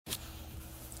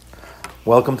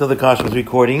Welcome to the Kashmir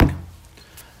recording,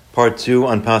 part 2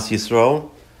 on Pas Yisrael,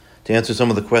 to answer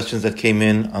some of the questions that came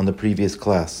in on the previous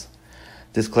class.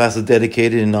 This class is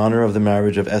dedicated in honor of the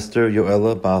marriage of Esther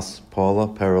Yoela Bas Paula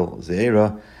Perel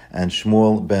Zeira and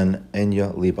Shmuel ben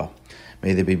Enya Liba.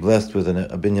 May they be blessed with a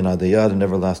binyan adayad, an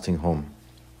everlasting home.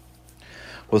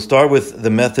 We'll start with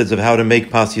the methods of how to make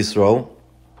Pas Yisrael.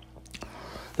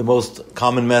 The most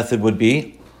common method would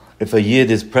be if a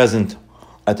yid is present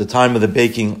at the time of the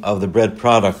baking of the bread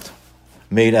product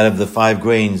made out of the 5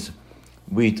 grains,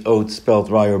 wheat, oats,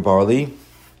 spelt, rye, or barley,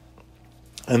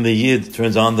 and the yid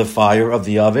turns on the fire of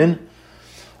the oven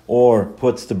or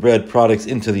puts the bread products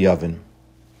into the oven.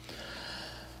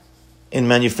 In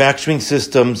manufacturing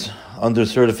systems under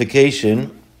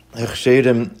certification,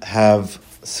 Hechshedim have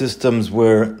systems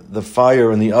where the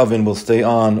fire in the oven will stay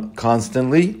on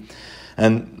constantly,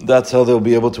 and that's how they'll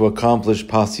be able to accomplish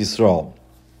Pas Yisrael.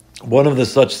 One of the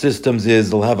such systems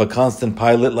is they'll have a constant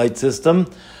pilot light system,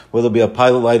 where there'll be a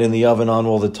pilot light in the oven on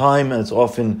all the time, and it's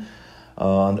often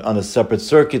on a separate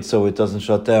circuit, so it doesn't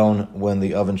shut down when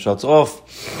the oven shuts off.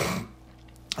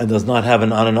 It does not have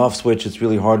an on and off switch. It's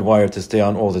really hardwired to stay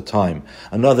on all the time.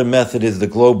 Another method is the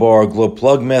glow bar, glow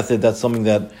plug method. That's something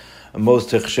that most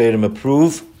Hechshedim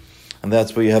approve, and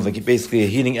that's where you have basically a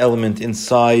heating element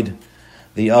inside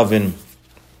the oven,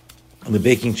 in the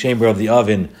baking chamber of the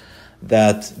oven,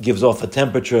 that gives off a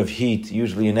temperature of heat,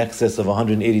 usually in excess of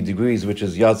 180 degrees, which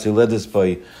is Yatsi Ledis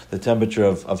by the temperature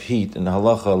of heat in the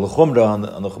halacha l'chumra on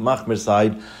the machmir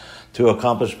side, to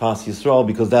accomplish Pas Yisrael,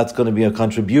 because that's going to be a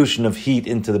contribution of heat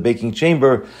into the baking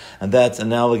chamber, and that's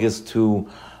analogous to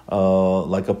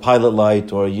like a pilot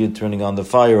light or a yid turning on the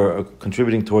fire, or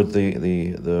contributing towards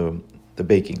the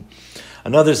baking.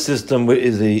 Another system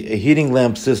is a heating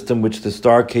lamp system, which the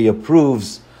Star K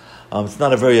approves. It's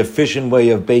not a very efficient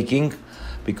way of baking,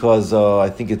 because I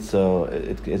think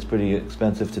it's pretty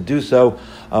expensive to do so.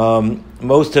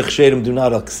 Most Hechshedim do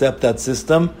not accept that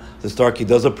system. The Starkey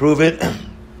does approve it.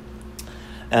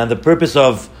 And the purpose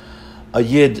of a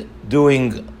yid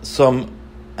doing some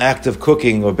act of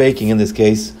cooking or baking in this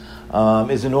case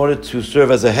is in order to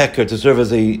serve as a heker, to serve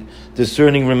as a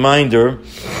discerning reminder,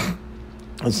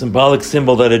 a symbolic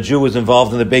symbol that a Jew is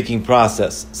involved in the baking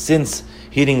process. Since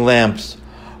heating lamps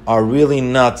are really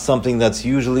not something that's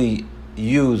usually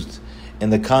used in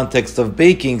the context of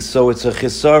baking, so it's a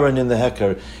chisaron in the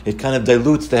heker. It kind of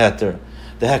dilutes the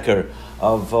heker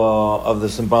of the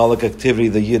symbolic activity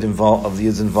of the yid's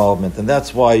involvement, and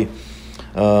that's why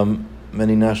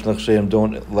many national Hechshedim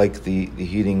don't like the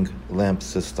heating lamp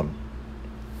system.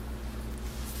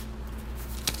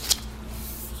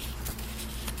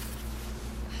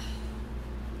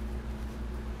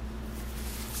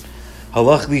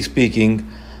 Halachically speaking,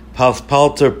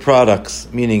 palter products,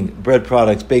 meaning bread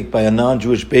products baked by a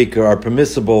non-Jewish baker, are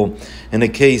permissible in a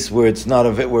case where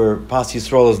where Pas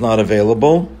Yisrael is not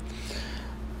available.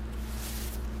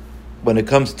 When it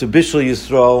comes to Bishul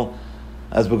Yisrael,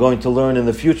 as we're going to learn in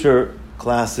the future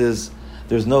classes,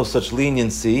 there's no such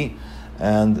leniency,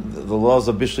 and the laws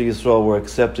of Bishul Yisrael were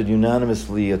accepted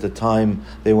unanimously at the time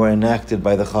they were enacted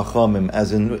by the Chachamim,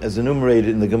 as enumerated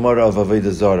in the Gemara of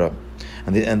Avodah Zarah.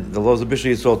 And the laws of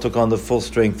Bishul Yisrael took on the full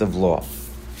strength of law.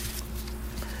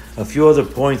 A few other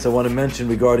points I want to mention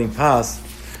regarding Pas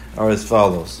are as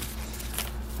follows.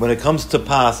 When it comes to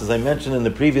Pas, as I mentioned in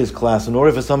the previous class, in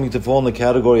order for something to fall in the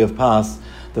category of Pas,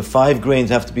 the 5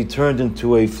 grains have to be turned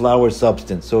into a flour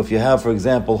substance. So if you have, for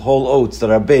example, whole oats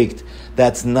that are baked,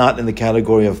 that's not in the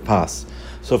category of Pas.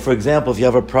 So for example, if you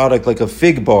have a product like a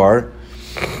fig bar,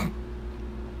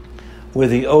 where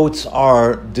the oats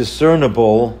are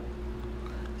discernible,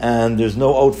 and there's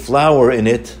no oat flour in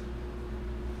it,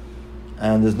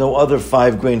 and there's no other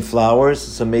 5-grain flours,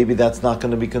 so maybe that's not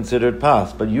going to be considered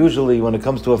Pas. But usually when it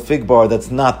comes to a fig bar, that's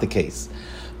not the case.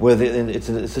 It's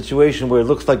a situation where it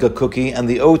looks like a cookie, and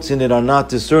the oats in it are not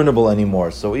discernible anymore.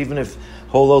 So even if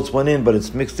whole oats went in, but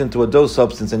it's mixed into a dough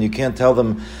substance, and you can't tell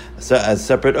them as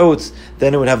separate oats,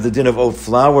 then it would have the din of oat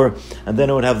flour, and then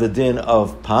it would have the din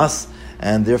of Pas,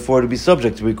 and therefore it would be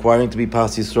subject to requiring to be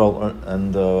Pas Yisrael,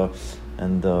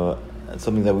 and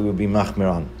something that we would be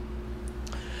machmir on.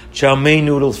 Chow mein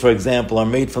noodles, for example, are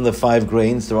made from the 5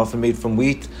 grains. They're often made from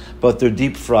wheat, but they're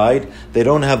deep fried. They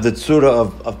don't have the tzura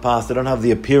of pas. They don't have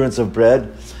the appearance of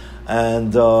bread,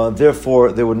 and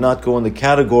therefore they would not go in the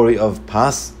category of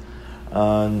pas.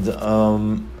 And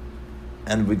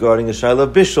regarding a shaila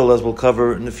of bishul, as we'll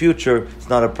cover in the future, it's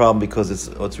not a problem because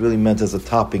it's really meant as a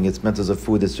topping. It's meant as a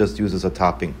food. It's just used as a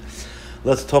topping.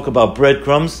 Let's talk about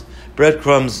breadcrumbs.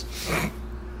 Breadcrumbs,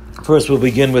 first we'll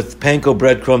begin with panko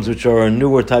breadcrumbs, which are a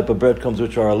newer type of breadcrumbs,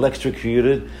 which are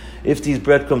electrocuted If these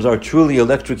breadcrumbs are truly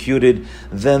electrocuted,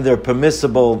 then they're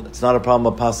permissible. It's not a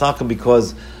problem of pasakim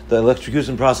because the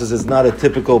electrocution process is not a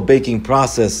typical baking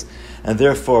process, and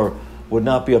therefore would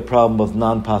not be a problem of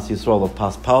non-pas Yisrael of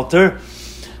pas palter.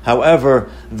 However,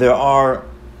 there are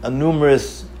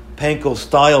numerous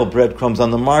panko-style breadcrumbs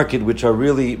on the market which are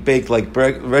really baked like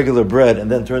regular bread and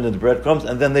then turned into breadcrumbs,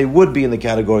 and then they would be in the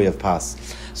category of pas.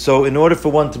 So in order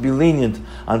for one to be lenient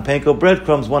on panko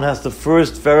breadcrumbs, one has to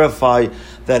first verify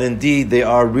that indeed they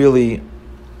are really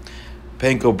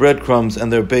panko breadcrumbs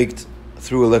and they're baked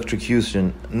through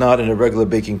electrocution, not in a regular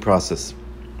baking process.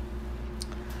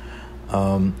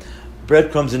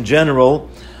 Breadcrumbs in general,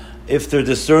 if they're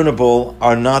discernible,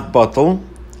 are not batel,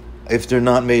 if they're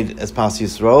not made as pas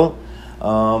Yisrael.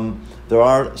 There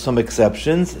are some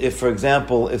exceptions. If, for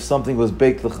example, if something was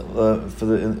baked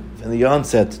in the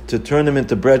onset to turn them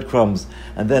into breadcrumbs,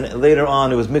 and then later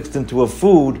on it was mixed into a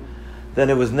food, then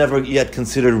it was never yet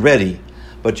considered ready.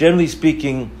 But generally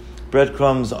speaking,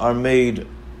 breadcrumbs are made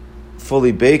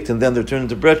fully baked, and then they're turned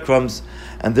into breadcrumbs,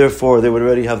 and therefore they would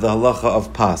already have the halacha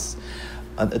of pas.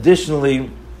 And additionally,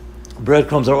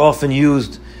 breadcrumbs are often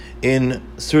used in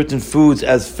certain foods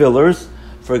as fillers.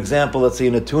 For example, let's say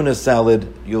in a tuna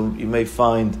salad, you may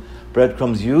find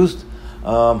breadcrumbs used.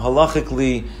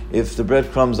 Halachically, if the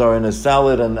breadcrumbs are in a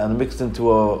salad and mixed into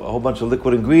a whole bunch of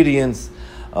liquid ingredients,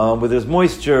 where there's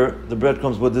moisture, the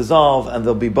breadcrumbs would dissolve and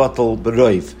they'll be batel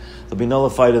b'roiv. They'll be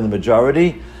nullified in the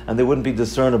majority and they wouldn't be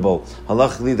discernible.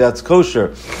 Halachically, that's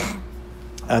kosher.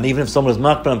 And even if someone is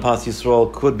makmer on pas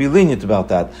Yisrael, could be lenient about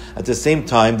that. At the same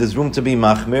time, there's room to be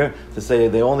machmir, to say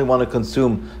they only want to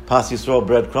consume pas Yisrael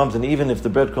breadcrumbs, and even if the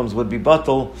breadcrumbs would be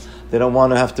batel, they don't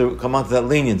want to have to come onto that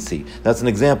leniency. That's an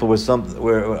example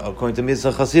where according to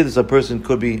Mitzvah Chassidus, a person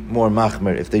could be more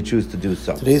machmir if they choose to do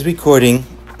so. Today's recording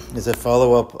is a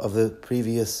follow-up of the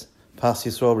previous pas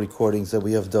Yisrael recordings that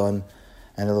we have done,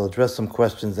 and it'll address some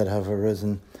questions that have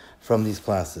arisen from these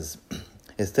classes.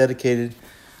 It's dedicated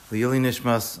L'Yili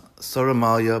Nishmas Sarah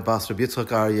Malya Bas Rabbi Yitzchak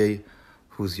Aryeh,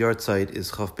 whose yahrzeit is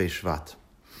Chof Bei Shvat.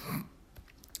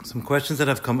 Some questions that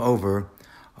have come over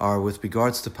are with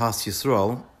regards to Pas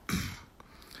Yisrael.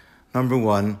 Number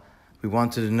one, we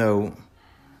wanted to know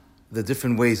the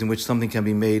different ways in which something can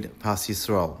be made Pas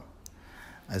Yisrael.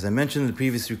 As I mentioned in the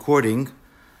previous recording,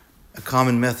 a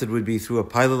common method would be through a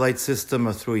pilot light system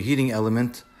or through a heating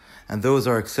element, and those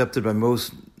are accepted by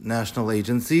most national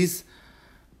agencies.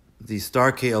 The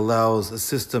Starkey allows a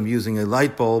system using a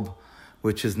light bulb,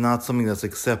 which is not something that's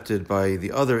accepted by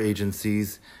the other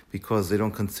agencies because they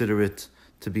don't consider it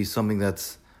to be something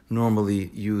that's normally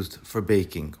used for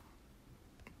baking.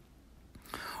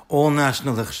 All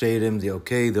national hechsherim, the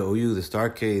OK, the OU, the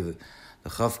Starkey, the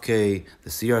Chavkei, the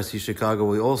CRC Chicago,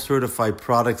 we all certify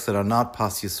products that are not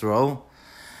Pas Yisrael.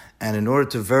 And in order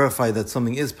to verify that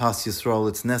something is Pas Yisrael,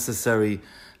 it's necessary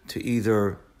to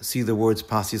either see the words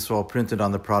Pas Yisrael printed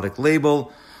on the product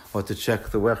label, or to check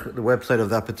the website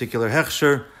of that particular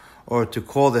hechsher, or to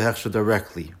call the hechsher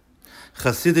directly.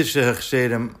 Chassidish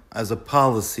hechsherim, as a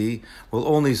policy, will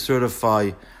only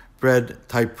certify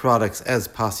bread-type products as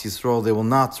Pas Yisrael. They will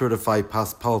not certify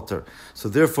Pas Palter. So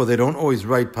therefore, they don't always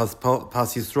write Pas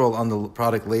Yisrael on the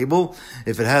product label.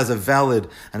 If it has a valid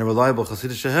and a reliable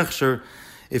Chassidish hechsher,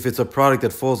 if it's a product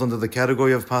that falls under the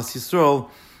category of Pas Yisrael,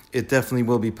 it definitely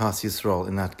will be Pas Yisrael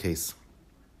in that case.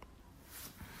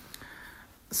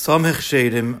 Some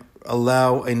hechsherim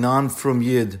allow a non-frum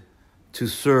yid to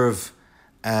serve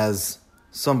as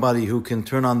somebody who can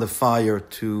turn on the fire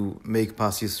to make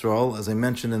Pas Yisrael. As I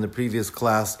mentioned in the previous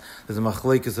class, there's a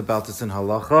machlekes about this in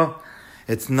halacha.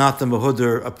 It's not the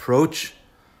mehuder approach.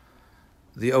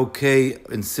 The OK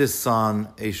insists on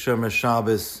a Shomer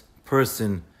Shabbos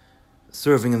person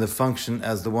serving in the function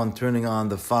as the one turning on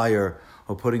the fire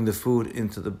or putting the food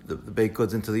into the baked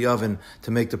goods into the oven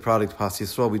to make the product Pas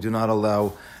Yisrael. We do not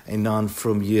allow a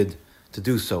non-frum yid to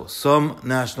do so. Some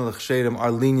national hechsherim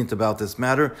are lenient about this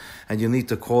matter, and you need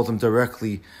to call them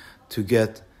directly to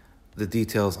get the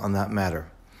details on that matter.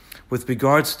 With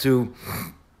regards to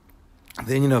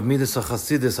the union of Midas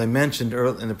HaChasidus, I mentioned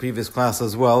in the previous class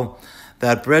as well,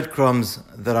 that breadcrumbs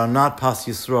that are not Pas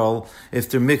Yisrael, if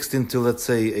they're mixed into, let's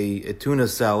say, a tuna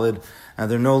salad, and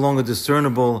they're no longer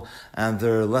discernible, and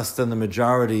they're less than the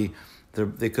majority,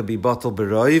 they could be batel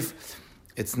b'roiv.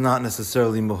 It's not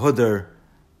necessarily mehuder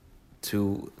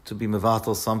to be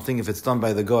mevatel something. If it's done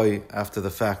by the goy after the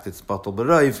fact, it's batel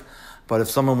b'roiv. But if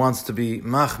someone wants to be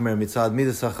machmer mitzad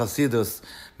midas hachasidus,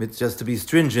 just to be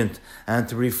stringent and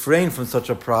to refrain from such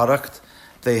a product,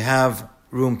 they have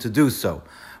room to do so.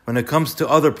 When it comes to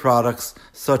other products,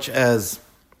 such as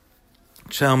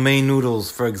chow mein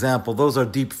noodles, for example, those are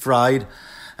deep fried,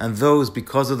 and those,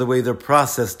 because of the way they're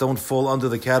processed, don't fall under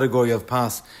the category of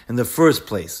pas in the first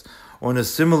place. Or in a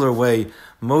similar way,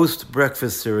 most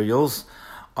breakfast cereals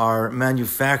are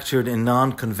manufactured in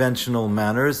non-conventional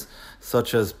manners,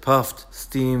 such as puffed,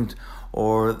 steamed,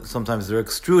 or sometimes they're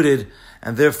extruded,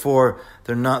 and therefore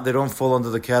they don't fall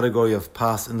under the category of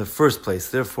pas in the first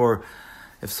place. Therefore,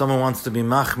 if someone wants to be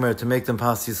machmer, to make them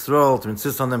pas Yisrael, to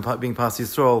insist on them being pas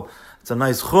Yisrael, it's a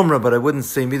nice chumrah, but I wouldn't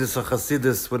say Midas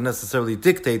HaChasidus would necessarily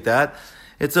dictate that.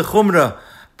 It's a chumrah,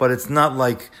 but it's not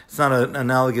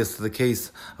analogous to the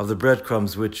case of the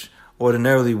breadcrumbs, which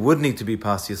ordinarily would need to be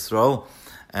pas Yisrael,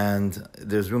 and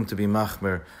there's room to be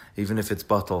machmer, even if it's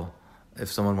batal,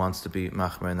 if someone wants to be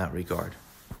machmer in that regard.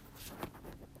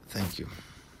 Thank you.